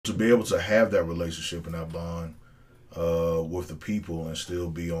to be able to have that relationship and that bond with the people and still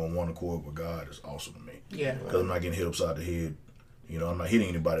be on one accord with God is awesome to me. Yeah. Because I'm not getting hit upside the head. I'm not hitting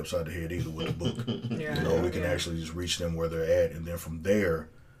anybody upside the head either with the book. We can actually just reach them where they're at, and then from there,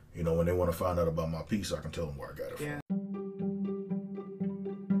 when they want to find out about my piece, I can tell them where I got it from.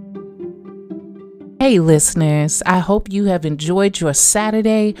 Hey listeners, I hope you have enjoyed your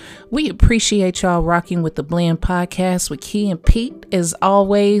Saturday. We appreciate y'all rocking with the Blend Podcast with Key and Pete as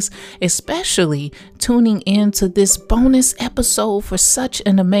always, especially tuning in to this bonus episode for such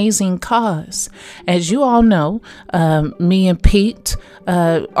an amazing cause. As you all know, me and Pete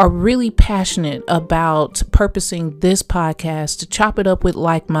are really passionate about purposing this podcast to chop it up with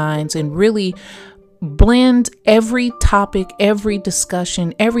like minds and really blend every topic, every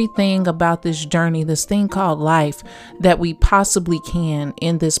discussion, everything about this journey, this thing called life that we possibly can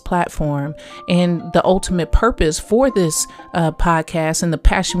in this platform. And the ultimate purpose for this podcast and the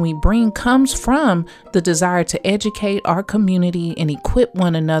passion we bring comes from the desire to educate our community and equip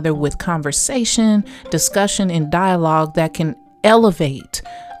one another with conversation, discussion, and dialogue that can elevate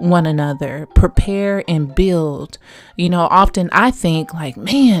one another, prepare and build. Often I think like,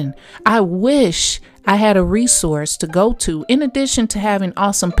 man, I wish I had a resource to go to in addition to having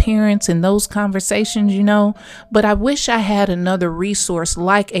awesome parents and those conversations, but I wish I had another resource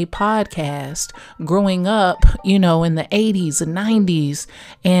like a podcast growing up, in the 80s and 90s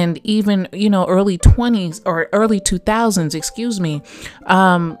and even, early 20s or early 2000s, excuse me.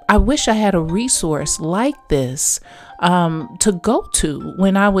 I wish I had a resource like this to go to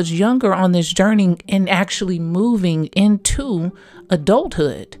when I was younger on this journey and actually moving into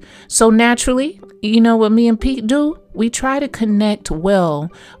adulthood. So naturally, what me and Pete do? We try to connect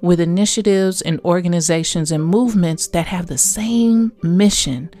well with initiatives and organizations and movements that have the same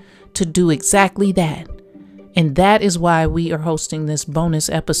mission to do exactly that. And that is why we are hosting this bonus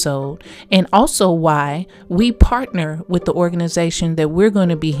episode, and also why we partner with the organization that we're going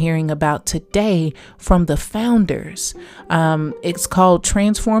to be hearing about today from the founders. It's called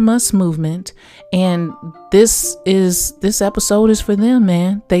TransformUs Movement, and this episode is for them,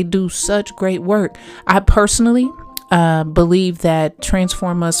 man. They do such great work. I personally believe that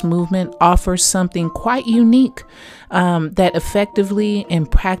TransformUs Movement offers something quite unique that effectively and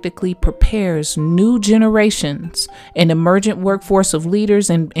practically prepares new generations, an emergent workforce of leaders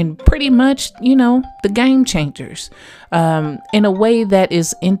and pretty much, the game changers in a way that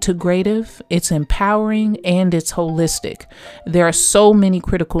is integrative, it's empowering, and it's holistic. There are so many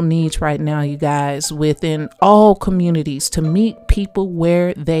critical needs right now, you guys, within all communities to meet people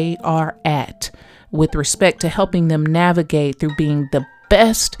where they are at, with respect to helping them navigate through being the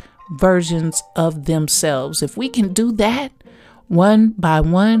best versions of themselves. If we can do that one by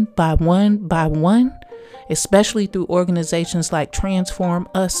one, especially through organizations like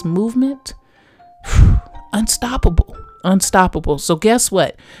TransformUs Movement, unstoppable. So guess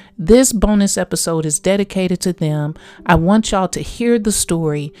what? This bonus episode is dedicated to them. I want y'all to hear the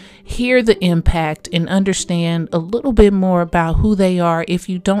story, hear the impact, and understand a little bit more about who they are if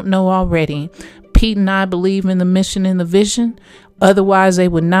you don't know already. Pete and I believe in the mission and the vision. Otherwise, they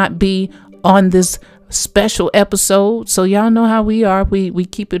would not be on this special episode. So y'all know how we are. We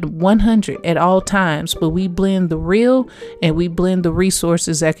keep it 100 at all times, but we blend the real and we blend the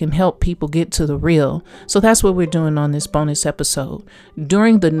resources that can help people get to the real. So that's what we're doing on this bonus episode.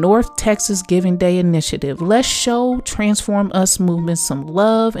 During the North Texas Giving Day Initiative, let's show TransformUs Movement some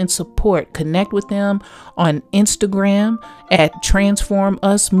love and support. Connect with them on Instagram at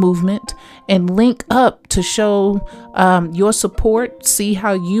TransformUs Movement and link up to show your support. See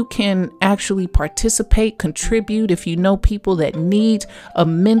how you can actually participate, contribute. If you know people that need a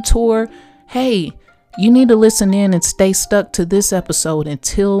mentor, hey, you need to listen in and stay stuck to this episode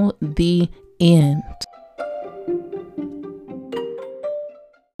until the end.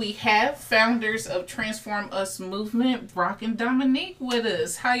 We have founders of TransformUs Movement, Brock and Dominique, with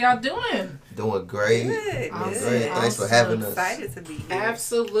us. How y'all doing? Doing great. Good. Awesome. Great. Thanks for having us. Excited to be here.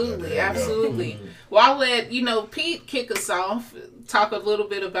 Absolutely. Well, I'll let Pete kick us off. Talk a little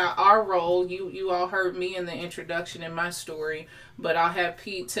bit about our role. You all heard me in the introduction in my story, but I'll have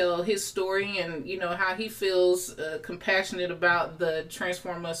Pete tell his story and how he feels compassionate about the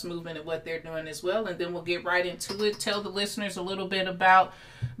TransformUs Movement and what they're doing as well, and then we'll get right into it. Tell the listeners a little bit about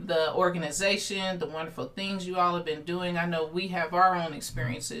the organization, the wonderful things you all have been doing. I know we have our own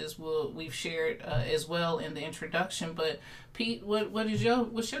experiences we've shared as well in the introduction, but Pete, what's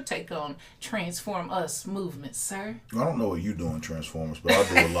your take on TransformUs Movement, sir? I don't know what you're doing, Transformers, but I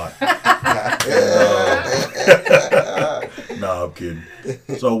do a lot. No, I'm kidding.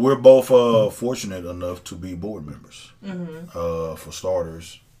 So we're both fortunate enough to be board members. For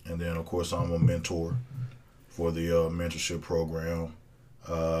starters, And then, of course, I'm a mentor for the mentorship program,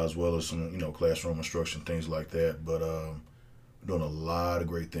 as well as some, classroom instruction, things like that. But we're doing a lot of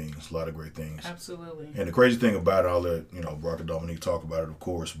great things, Absolutely. And the crazy thing about it, I'll let, Brock and Dominique talk about it, of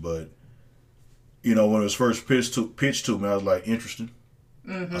course, but, when it was first pitched to me, I was like, interested.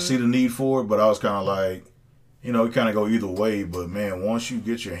 I see the need for it, but I was kind of like, it kind of go either way. But, man, once you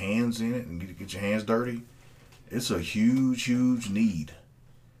get your hands in it and get your hands dirty, it's a huge, huge need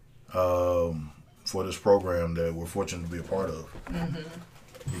for this program that we're fortunate to be a part of.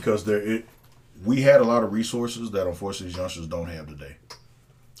 Because we had a lot of resources that, unfortunately, these youngsters don't have today.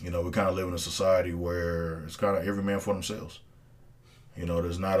 We kind of live in a society where it's kind of every man for themselves.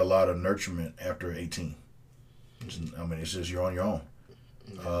 There's not a lot of nurturement after 18. It's just you're on your own.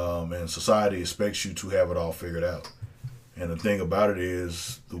 And society expects you to have it all figured out. And the thing about it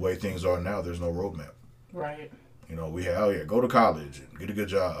is, the way things are now, there's no roadmap. Right. We have, go to college and get a good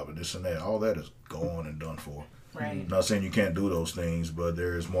job and this and that. All that is gone and done for. Right. I'm not saying you can't do those things, but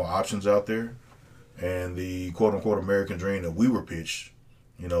there's more options out there. And the quote-unquote American dream that we were pitched,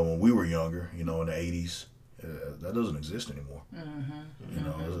 when we were younger, in the 80s, that doesn't exist anymore.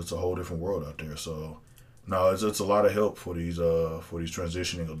 It's a whole different world out there. So, no, it's a lot of help for these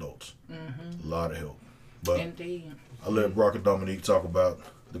transitioning adults. A lot of help. But indeed. I'll let Brock and Dominique talk about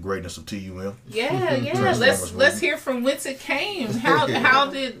the greatness of TUM. Yeah. Let's hear from whence it came.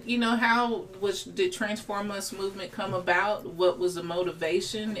 How did TransformUs movement come about? What was the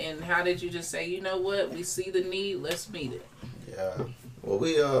motivation, and how did you just say, we see the need, let's meet it? Yeah. Well,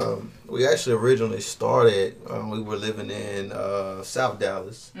 we actually originally started. We were living in South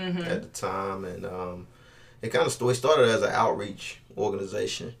Dallas at the time, and we started as an outreach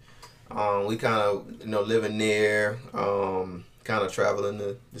organization. We kind of living there, kind of traveling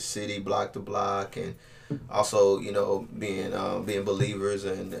the city block to block, and also being believers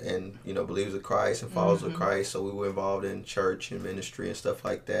and believers of Christ and followers of Christ. So we were involved in church and ministry and stuff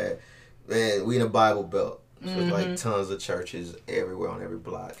like that. And we in a Bible Belt. So it's like tons of churches everywhere on every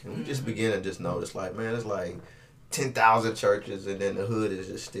block. And we just began to just notice, like, man, it's like 10,000 churches, and then the hood is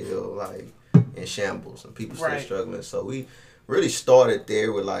just still, like, in shambles, and people still struggling. So we really started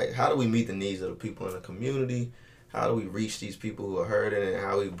there with, like, how do we meet the needs of the people in the community? How do we reach these people who are hurting, and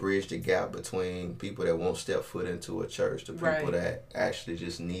how we bridge the gap between people that won't step foot into a church to people that actually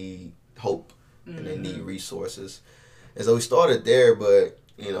just need hope and they need resources. And so we started there, but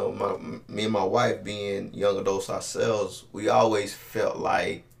me and my wife, being young adults ourselves, we always felt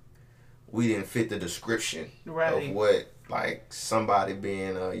like we didn't fit the description of what, like, somebody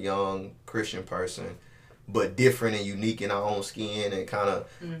being a young Christian person, but different and unique in our own skin, and kind of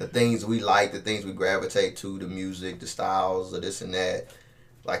the things we like, the things we gravitate to, the music, the styles, or this and that.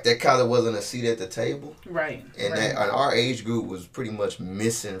 Like, that kind of wasn't a seat at the table. Right. And that, and our age group was pretty much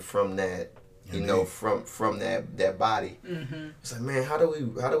missing from that. From that body. It's like, man, how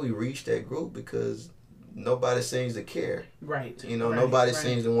do we reach that group? Because nobody seems to care. Right. Nobody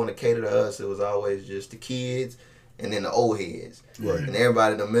seems to want to cater to us. It was always just the kids and then the old heads. Right. And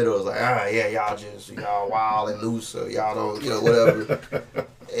everybody in the middle was like, y'all wild and loose, or y'all don't, whatever.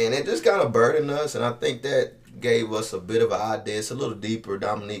 And it just kind of burdened us, and I think that gave us a bit of an idea. It's a little deeper.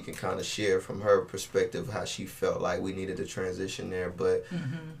 Dominique can kind of share from her perspective how she felt like we needed to transition there. But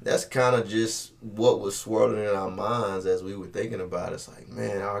that's kind of just what was swirling in our minds as we were thinking about it. It's like,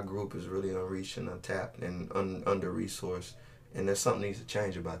 man, our group is really unreached and untapped and under-resourced. And there's something needs to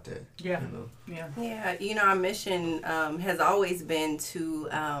change about that. Yeah. Yeah, our mission has always been to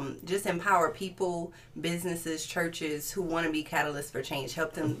just empower people, businesses, churches who want to be catalysts for change,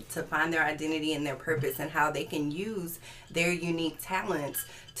 help them to find their identity and their purpose, and how they can use their unique talents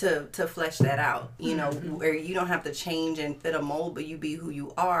to flesh that out, where you don't have to change and fit a mold, but you be who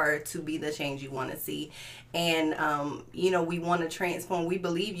you are to be the change you want to see. And, we want to transform. We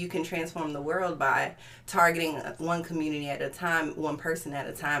believe you can transform the world by targeting one community at a time, one person at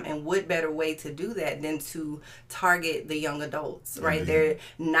a time. And what better way to do that than to target the young adults, right? They're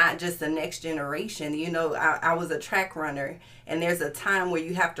not just the next generation. I was a track runner, and there's a time where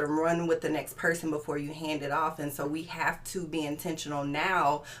you have to run with the next person before you hand it off. And so we have to be intentional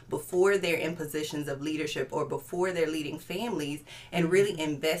now before they're in positions of leadership or before they're leading families, and really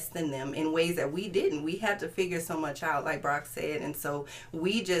invest in them in ways that we didn't. We had to figure so much out, like Brock said. And so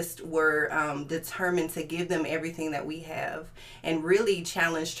we just were determined to give them everything that we have, and really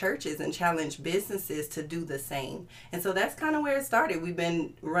challenge churches and challenge businesses to do the same. And so that's kind of where it started. We've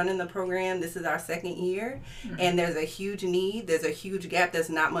been running the program. This is our second year, and there's a huge need. There's a huge gap. There's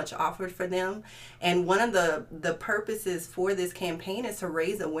not much offered for them. And one of the purposes for this campaign is to raise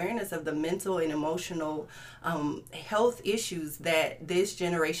raise awareness of the mental and emotional health issues that this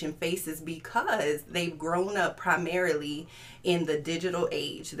generation faces, because they've grown up primarily in the digital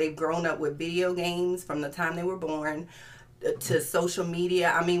age. They've grown up with video games from the time they were born, to social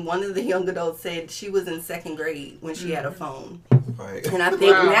media. I mean, one of the young adults said she was in 2nd grade when she had a phone. Right. And I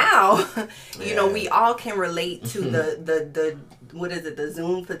think now, you know, we all can relate to the what is it, the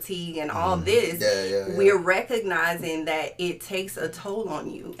Zoom fatigue and all this. We're recognizing that it takes a toll on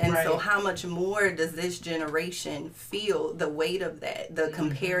you. And so how much more does this generation feel the weight of that, the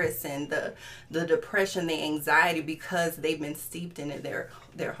comparison, the depression, the anxiety, because they've been steeped in it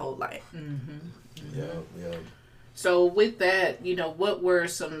their whole life. Yeah. So with that, you know, what were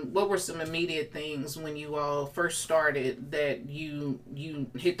some immediate things when you all first started that you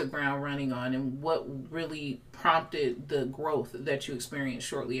hit the ground running on, and what really prompted the growth that you experienced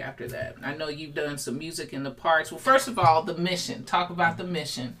shortly after that? I know you've done some music in the parks. Well, first of all, the mission. Talk about the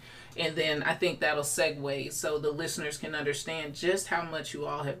mission. And then I think that'll segue so the listeners can understand just how much you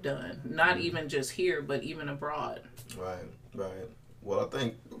all have done. Not even just here, but even abroad. Right. Well, I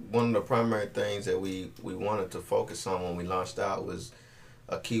think one of the primary things that we wanted to focus on when we launched out was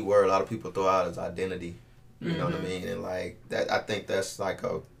a key word a lot of people throw out is identity. You know what I mean? And like that, I think that's like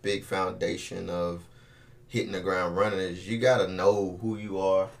a big foundation of hitting the ground running, is you got to know who you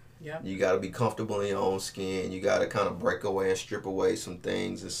are. Yeah. You got to be comfortable in your own skin. You got to kind of break away and strip away some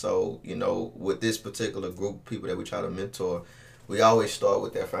things. And so, you know, with this particular group of people that we try to mentor, we always start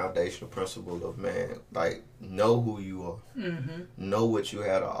with that foundational principle of, man, like, know who you are. Know what you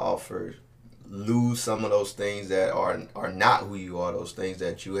have to offer. Lose some of those things that are not who you are, those things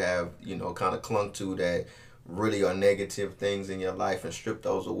that you have, you know, kind of clung to that really are negative things in your life, and strip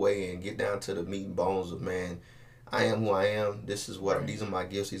those away and get down to the meat and bones of, man, I am who I am. This is what, these are my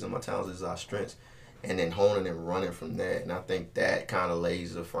gifts, these are my talents, these are our strengths. And then honing and running from that. And I think that kind of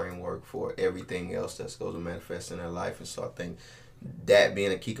lays the framework for everything else that's going to manifest in their life. And so I think that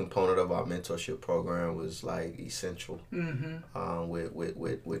being a key component of our mentorship program was like essential with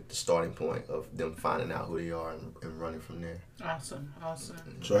the starting point of them finding out who they are and running from there. Awesome.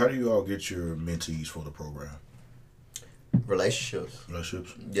 So how do you all get your mentees for the program? Relationships.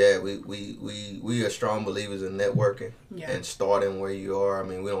 Yeah, we are strong believers in networking and starting where you are. I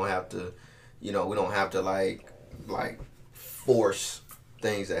mean, we don't have to like force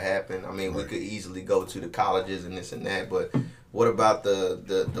things that happen. I mean, we could easily go to the colleges and this and that, but what about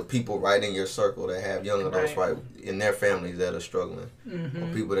the people right in your circle that have young adults right in their families that are struggling,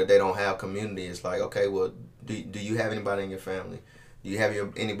 or people that they don't have community? It's like, okay, well, do you have anybody in your family? Do you have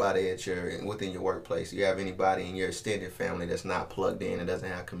anybody within your workplace? Do you have anybody in your extended family that's not plugged in and doesn't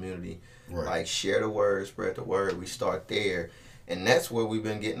have community? Like, share the word, spread the word. We start there. And that's where we've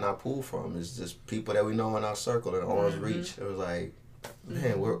been getting our pull from, is just people that we know in our circle, in arm's reach. It was like,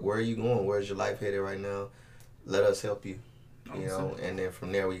 man, where are you going? Where's your life headed right now? Let us help you. You know, and then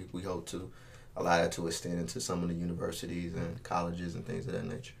from there we hope to allow that to extend into some of the universities and colleges and things of that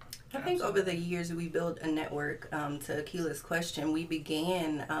nature. I think over the years we built a network. To Akila's question, we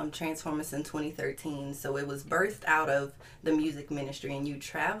began TransformUs in 2013. So it was birthed out of the music ministry and you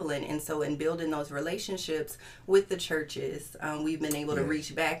traveling. And so in building those relationships with the churches, we've been able to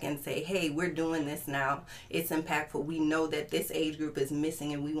reach back and say, hey, we're doing this now. It's impactful. We know that this age group is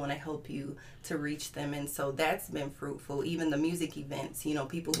missing and we want to help you to reach them. And so that's been fruitful. Even the music events, you know,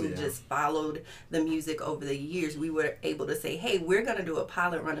 people who just followed the music over the years, we were able to say, hey, we're going to do a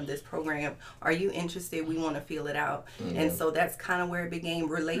pilot run of this program. Are you interested? We want to feel it out. And so that's kind of where it began.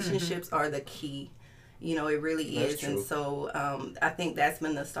 Relationships are the key. You know, it really is. True. And so I think that's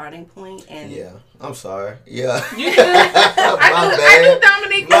been the starting point. And I'm sorry. Yeah. I knew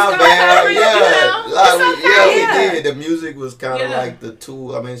Dominique was going to cover we did. The music was kind of like the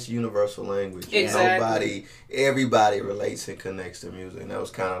tool. I mean, it's universal language. Exactly. Everybody relates and connects to music. And that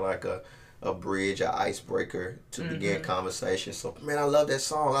was kind of like a bridge, an icebreaker to begin conversation. So, man, I love that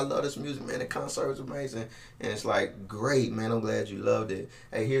song. I love this music, man. The concert was amazing. And it's like, great, man. I'm glad you loved it.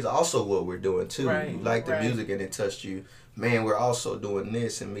 Hey, here's also what we're doing, too. You like the music and it touched you. Man, we're also doing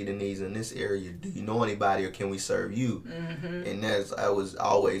this and meeting needs in this area. Do you know anybody or can we serve you? And that was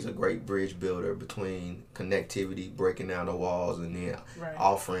always a great bridge builder between connectivity, breaking down the walls, and then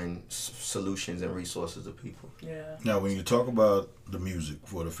offering solutions and resources to people. Now, when you talk about the music,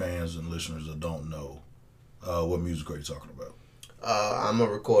 for the fans and listeners that don't know, what music are you talking about? I'm a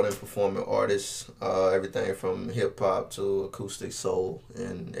recording performing artist, everything from hip-hop to acoustic soul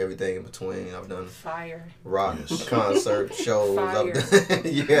and everything in between. I've done rock concert shows. I've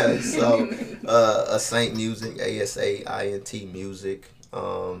done, so Saint Music, ASAINT Music,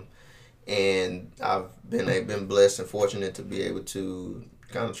 and I've been blessed and fortunate to be able to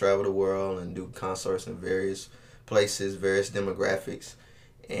kind of travel the world and do concerts in various places, various demographics,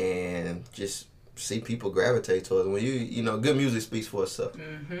 and just see people gravitate towards it. When you know, good music speaks for itself.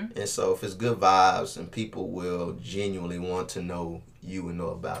 And so if it's good vibes, and people will genuinely want to know you and know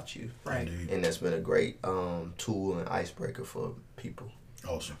about you. Right. And that's been a great tool and icebreaker for people.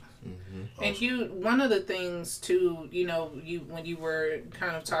 Awesome. And one of the things too, you know, when you were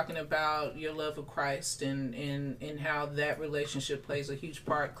kind of talking about your love of Christ and how that relationship plays a huge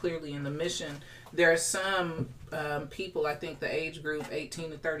part clearly in the mission, there are some people, I think the age group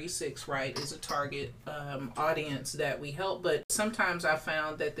 18 to 36, right, is a target audience that we help. But sometimes I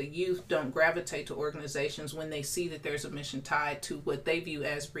found that the youth don't gravitate to organizations when they see that there's a mission tied to what they view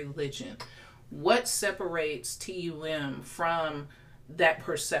as religion. What separates TUM from that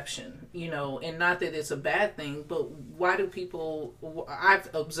perception, you know, and not that it's a bad thing, but why do people, I've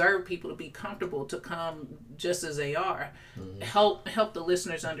observed people to be comfortable to come just as they are. Help the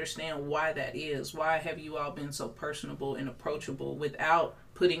listeners understand why that is. Why have you all been so personable and approachable without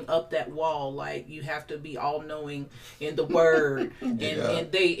putting up that wall, like you have to be all knowing in the word and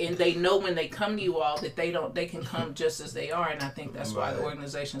they know when they come to you all that they can come just as they are, and I think that's why the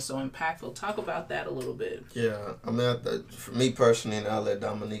organization is so impactful. Talk about that a little bit. Yeah, I mean, for me personally, and I'll let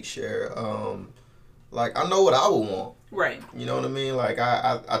Dominique share, like I know what I would want. Right. You know what I mean? Like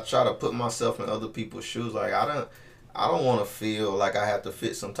I try to put myself in other people's shoes. Like I don't want to feel like I have to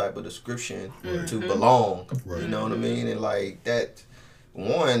fit some type of description to belong. Right. You know what I mean? And like that,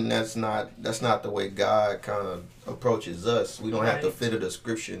 one, that's not the way God kind of approaches us. We don't have to fit a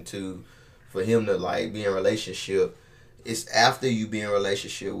description for him to like be in a relationship. It's after you be in a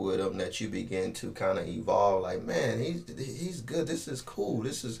relationship with him that you begin to kind of evolve. Like, man, he's good. This is cool.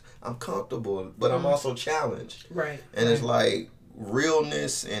 I'm comfortable, but I'm also challenged. Right. And it's like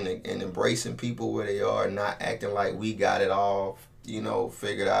realness and embracing people where they are, not acting like we got it all, you know,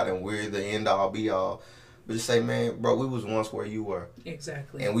 figured out and we're the end all be all. But just say, man, bro, we was once where you were.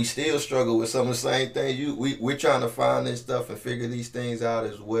 Exactly. And we still struggle with some of the same things. We're trying to find this stuff and figure these things out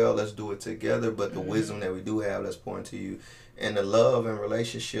as well. Let's do it together. But the wisdom that we do have, let's pour into you. And the love and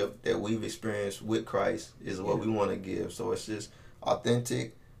relationship that we've experienced with Christ is what we want to give. So it's just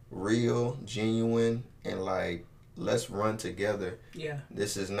authentic, real, genuine, and like, let's run together. Yeah.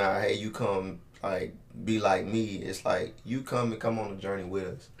 This is not, hey, you come, like, be like me. It's like you come on a journey with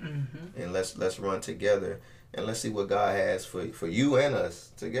us, and let's run together, and let's see what God has for you and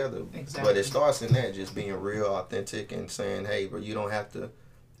us together. Exactly. But it starts in that, just being real, authentic, and saying, hey, bro, you don't have to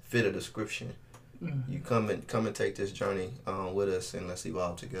fit a description. You come and take this journey with us, and let's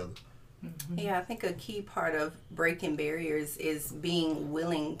evolve together. Yeah, I think a key part of breaking barriers is being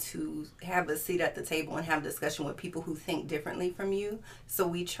willing to have a seat at the table and have discussion with people who think differently from you. So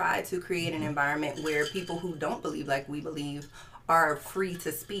we try to create an environment where people who don't believe like we believe are free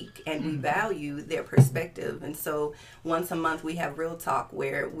to speak, and we value their perspective. And so once a month we have Real Talk,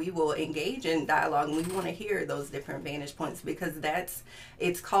 where we will engage in dialogue, and we want to hear those different vantage points, because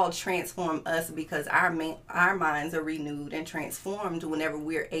it's called Transform Us, because our minds are renewed and transformed whenever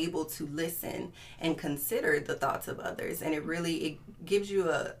we're able to listen and consider the thoughts of others. And it gives you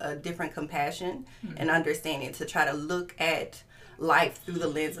a different compassion and understanding to try to look at life through the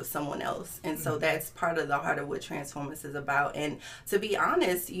lens of someone else. And so that's part of the heart of what TransformUs is about. And to be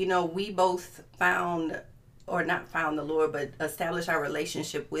honest, you know, we both not found the Lord, but established our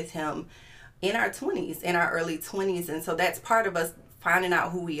relationship with him in our early 20s. And so that's part of us finding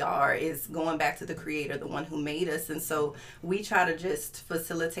out who we are, is going back to the Creator, the one who made us. And so we try to just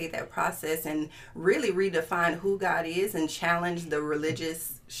facilitate that process and really redefine who God is, and challenge the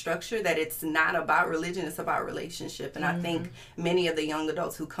religious structure that it's not about religion, it's about relationship. And I think many of the young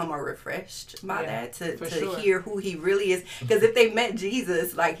adults who come are refreshed by that, to hear who he really is. Because if they met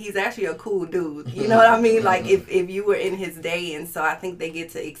Jesus, like, he's actually a cool dude, you know what I mean? Like, if you were in his day. And so I think they get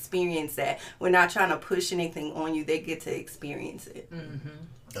to experience that. We're not trying to push anything on you, they get to experience it.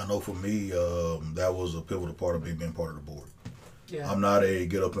 I know for me, that was a pivotal part of me being part of the board. Yeah. I'm not a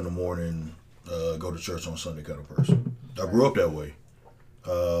get up in the morning, go to church on Sunday kind of person. I grew up that way.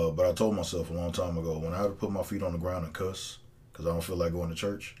 But I told myself a long time ago, when I have to put my feet on the ground and cuss because I don't feel like going to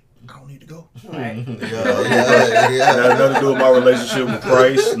church, I don't need to go. Right. It had nothing to do with my relationship with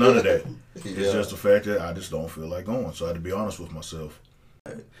Christ, none of that. It's just the fact that I just don't feel like going. So I had to be honest with myself.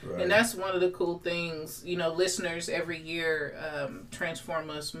 Right. And that's one of the cool things, you know, listeners, every year,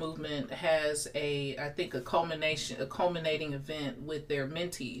 TransformUs movement has a culminating event with their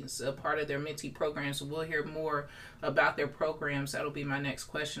mentees, a part of their mentee program. So we'll hear more about their programs. That'll be my next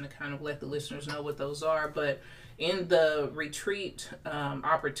question to kind of let the listeners know what those are. But in the retreat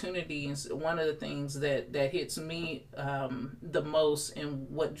opportunities, one of the things that hits me the most and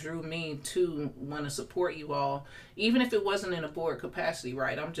what drew me to want to support you all, even if it wasn't in a board capacity,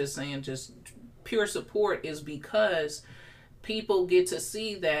 right? I'm just saying just pure support is because people get to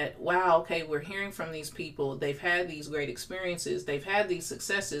see that, wow, okay, we're hearing from these people. They've had these great experiences. They've had these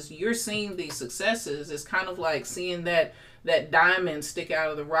successes. You're seeing these successes. It's kind of like seeing that diamond stick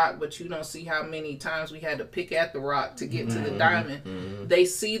out of the rock, but you don't see how many times we had to pick at the rock to get to the diamond. They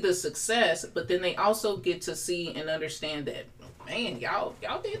see the success, but then they also get to see and understand that, man, y'all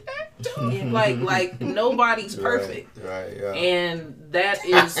did that too. Like nobody's perfect. Right, yeah. And that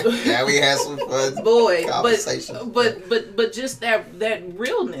is yeah, we had some fun boy, conversations. but just that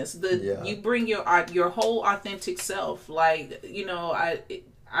realness, you bring your whole authentic self. Like, you know,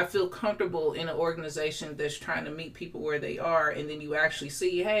 I feel comfortable in an organization that's trying to meet people where they are, and then you actually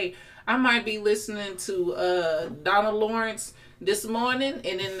see, hey, I might be listening to Donna Lawrence this morning,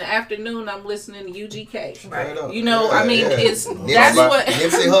 and in the afternoon I'm listening to UGK. Right. You know, I mean, that's what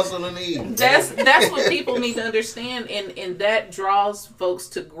Nipsey Hussle and Eve. That's what people need to understand, and that draws folks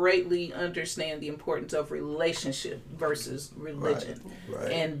to greatly understand the importance of relationship versus religion.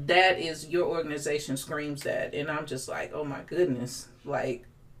 Right. And that is, your organization screams that, and I'm just like, oh my goodness, like,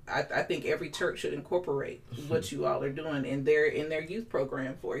 I think every church should incorporate what you all are doing in their youth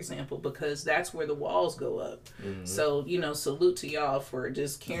program, for example, because that's where the walls go up. So, you know, salute to y'all for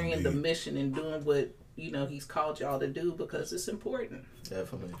just carrying the mission and doing what, you know, he's called y'all to do, because it's important.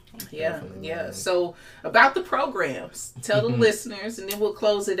 Definitely. Yeah. So about the programs, tell the listeners, and then we'll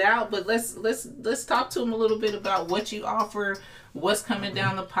close it out. But let's talk to them a little bit about what you offer, what's coming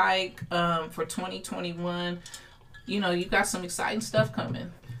down the pike for 2021. You know, you got some exciting stuff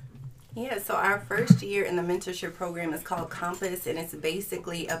coming. Yeah, so our first year in the mentorship program is called Compass, and it's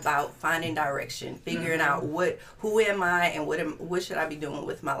basically about finding direction, figuring out who am I and what should I be doing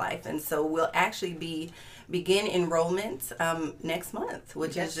with my life. And so we'll actually begin enrollment next month,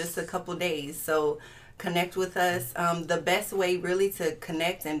 which is just a couple days. So connect with us. The best way really to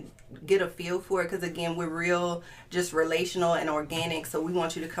connect and get a feel for it, because again, we're real just relational and organic, so we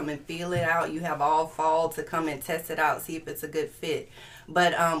want you to come and feel it out. You have all fall to come and test it out, see if it's a good fit.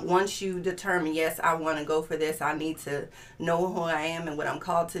 But once you determine, yes, I want to go for this, I need to know who I am and what I'm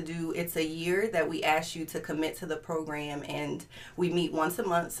called to do, it's a year that we ask you to commit to the program, and we meet once a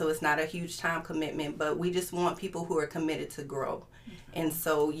month, so it's not a huge time commitment, but we just want people who are committed to grow. And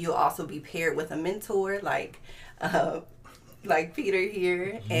so you'll also be paired with a mentor like Peter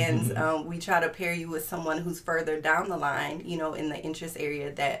here, and we try to pair you with someone who's further down the line, you know, in the interest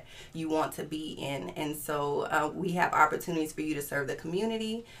area that you want to be in. And so we have opportunities for you to serve the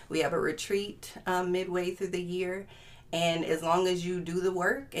community. We have a retreat midway through the year. And as long as you do the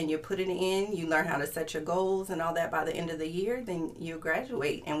work and you put it in, you learn how to set your goals and all that by the end of the year, then you'll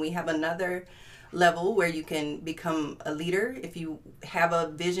graduate. And we have another level where you can become a leader if you have a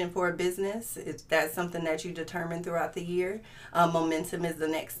vision for a business, if that's something that you determine throughout the year. Momentum is the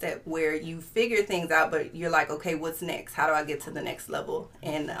next step, where you figure things out, but you're like, okay, what's next? How do I get to the next level?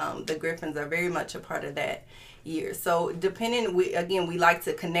 And the Griffins are very much a part of that year. So we like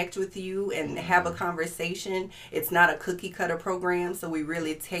to connect with you and have a conversation. It's not a cookie cutter program, so we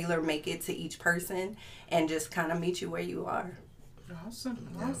really tailor make it to each person and just kind of meet you where you are.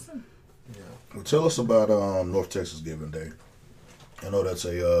 Awesome. Yeah. Well, tell us about North Texas Giving Day. I know that's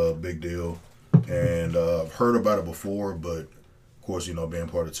a big deal, and I've heard about it before, but of course, you know, being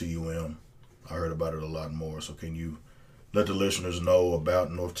part of TUM, I heard about it a lot more. So can you let the listeners know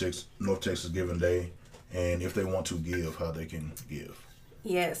about North Texas Giving Day, and if they want to give, how they can give?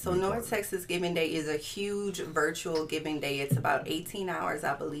 Yeah, so North Texas Giving Day is a huge virtual giving day. It's about 18 hours,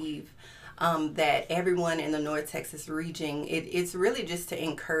 I believe. That everyone in the North Texas region, it's really just to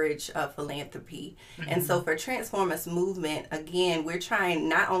encourage philanthropy. And so for TransformUs movement, again, we're trying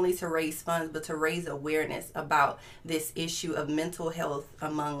not only to raise funds, but to raise awareness about this issue of mental health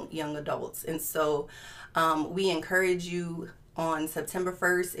among young adults. And so we encourage you on September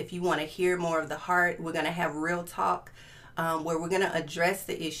 1st, if you want to hear more of the heart, we're going to have real talk. Where we're going to address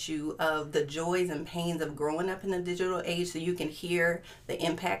the issue of the joys and pains of growing up in the digital age, so you can hear the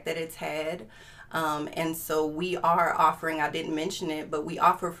impact that it's had. And so we are offering, I didn't mention it, but we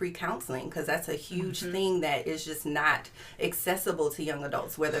offer free counseling because that's a huge thing that is just not accessible to young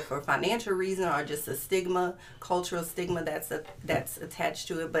adults, whether for financial reason or just a stigma, cultural stigma that's attached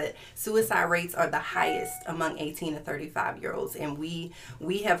to it. But suicide rates are the highest among 18 to 35-year-olds. And we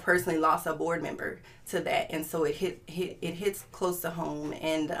have personally lost a board member to that. And so it hits close to home.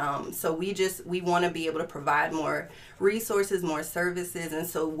 And so we want to be able to provide more resources, more services. And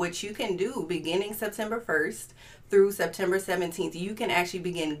so what you can do beginning September 1st through September 17th, you can actually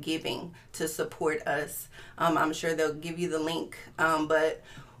begin giving to support us. I'm sure they'll give you the link, but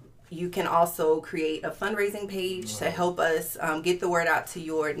you can also create a fundraising page to help us get the word out to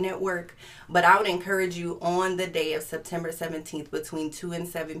your network. But I would encourage you on the day of September 17th between 2 and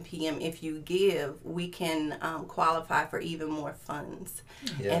 7 p.m. If you give, we can qualify for even more funds.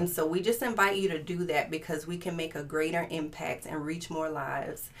 Yeah. And so we just invite you to do that because we can make a greater impact and reach more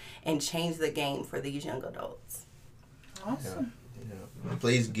lives and change the game for these young adults. Awesome. Yeah.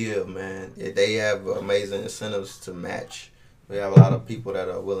 Please give, man. They have amazing incentives to match. We have a lot of people that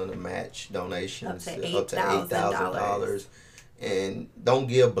are willing to match donations up to $8,000. And don't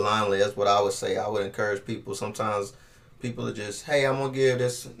give blindly. That's what I would say. I would encourage people. Sometimes people are just, hey, I'm going to give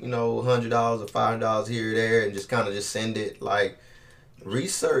this, $100 or $500 here or there and just kind of just send it. Like,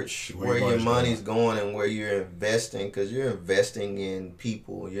 research where your money's going and where you're investing, because you're investing in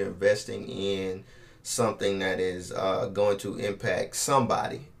people. You're investing in something that is going to impact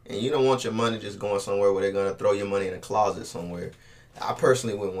somebody. And you don't want your money just going somewhere where they're going to throw your money in a closet somewhere. I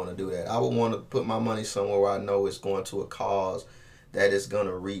personally wouldn't want to do that. I would want to put my money somewhere where I know it's going to a cause that is going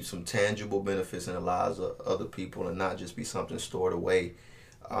to reap some tangible benefits in the lives of other people and not just be something stored away.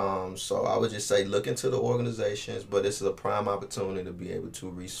 So I would just say look into the organizations, but this is a prime opportunity to be able to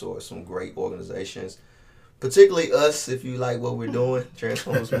resource some great organizations. Particularly us, if you like what we're doing,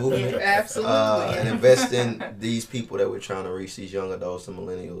 TransformUs movement. Absolutely. And invest in these people that we're trying to reach, these young adults and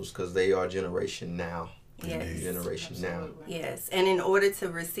millennials, because they are generation now. Yes. Generation now. Yes. And in order to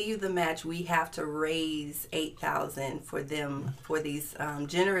receive the match, we have to raise $8,000 for them, for these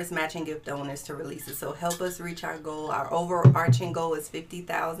generous matching gift donors to release it. So help us reach our goal. Our overarching goal is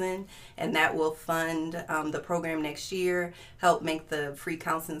 $50,000, and that will fund the program next year, help make the free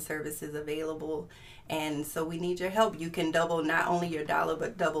counseling services available. And so we need your help. You can double not only your dollar,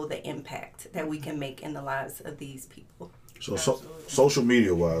 but double the impact that we can make in the lives of these people. So social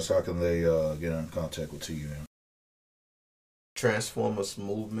media wise, how can they get in contact with TUM? TransformUs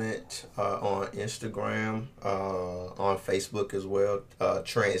movement on Instagram, on Facebook as well.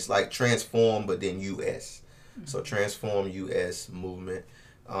 It's like Transform, but then US. So TransformUs movement.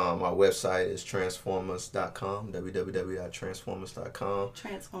 Our website is transformus.com, www.transformus.com.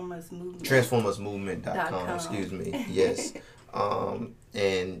 TransformusMovement.com, excuse me. Yes.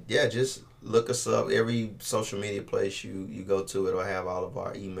 And yeah, just look us up. Every social media place you go to, it'll have all of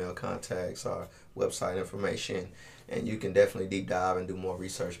our email contacts, our website information, and you can definitely deep dive and do more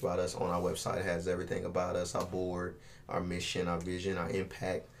research about us. On our website, it has everything about us, our board, our mission, our vision, our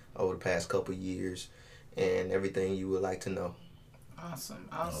impact over the past couple of years, and everything you would like to know. Awesome.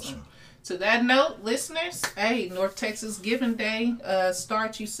 To that note, listeners, hey, North Texas Giving Day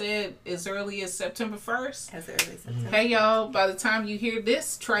starts, you said, as early as September 1st. As early as September. Hey, y'all, by the time you hear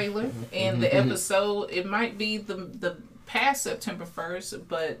this trailer and the episode, it might be the past September 1st,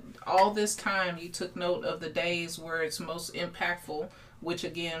 but all this time you took note of the days where it's most impactful, which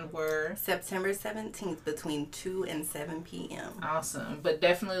again were September 17th between 2 and 7 p.m. Awesome. But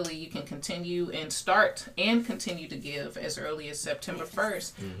definitely you can continue and start and continue to give as early as September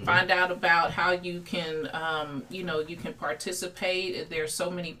 1st. Find out about how you can, you can participate. There's so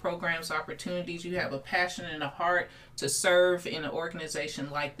many programs, opportunities. You have a passion and a heart to serve in an organization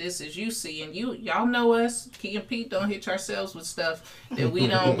like this, as you see. And y'all know us, Key and Pete, don't hit ourselves with stuff that we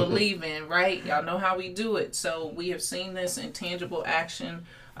don't believe in, right? Y'all know how we do it. So we have seen this in tangible action,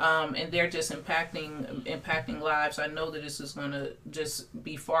 and they're just impacting lives. I know that this is going to just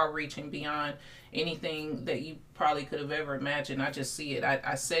be far-reaching beyond anything that you probably could have ever imagined. I just see it.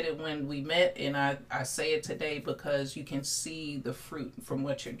 I said it when we met, and I say it today because you can see the fruit from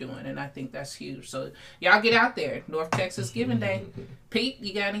what you're doing, and I think that's huge. So y'all get out there. North Texas Giving Day. Pete,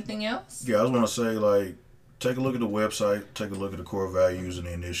 you got anything else? Yeah, I was going to say, take a look at the website, take a look at the core values and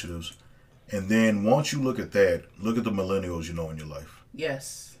the initiatives, and then once you look at that, look at the millennials you know in your life.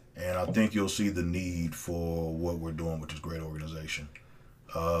 Yes. And I think you'll see the need for what we're doing with this great organization.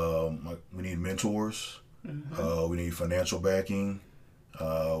 We need mentors. We need financial backing.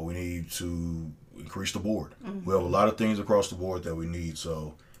 We need to increase the board. We have a lot of things across the board that we need.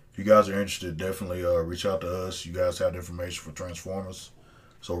 So if you guys are interested, definitely reach out to us. You guys have the information for TransformUs.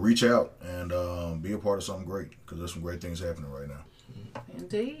 So reach out and be a part of something great, because there's some great things happening right now.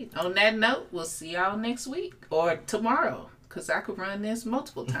 Indeed. On that note, we'll see y'all next week or tomorrow, because I could run this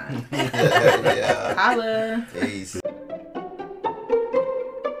multiple times. Yeah. Holla. Peace.